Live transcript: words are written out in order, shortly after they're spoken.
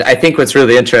I think what's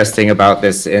really interesting about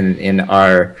this in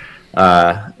our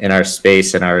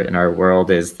space, in our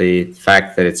world, is the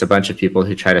fact that it's a bunch of people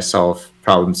who try to solve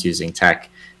problems using tech,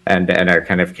 and are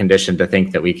kind of conditioned to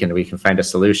think that we can find a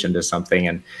solution to something,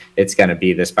 and it's going to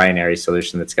be this binary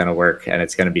solution that's going to work, and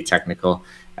it's going to be technical,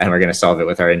 and we're going to solve it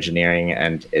with our engineering,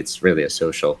 and it's really a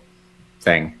social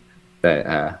thing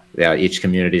that yeah, each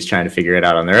community is trying to figure it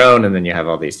out on their own, and then you have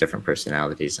all these different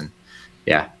personalities. And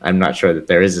yeah, I'm not sure that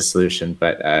there is a solution,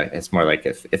 but it's more like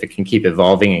if it can keep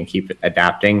evolving and keep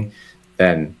adapting,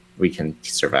 then we can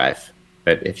survive.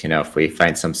 But if we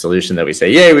find some solution that we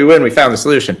say, yay, we win, we found the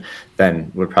solution,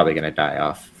 then we're probably going to die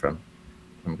off from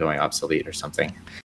going obsolete or something.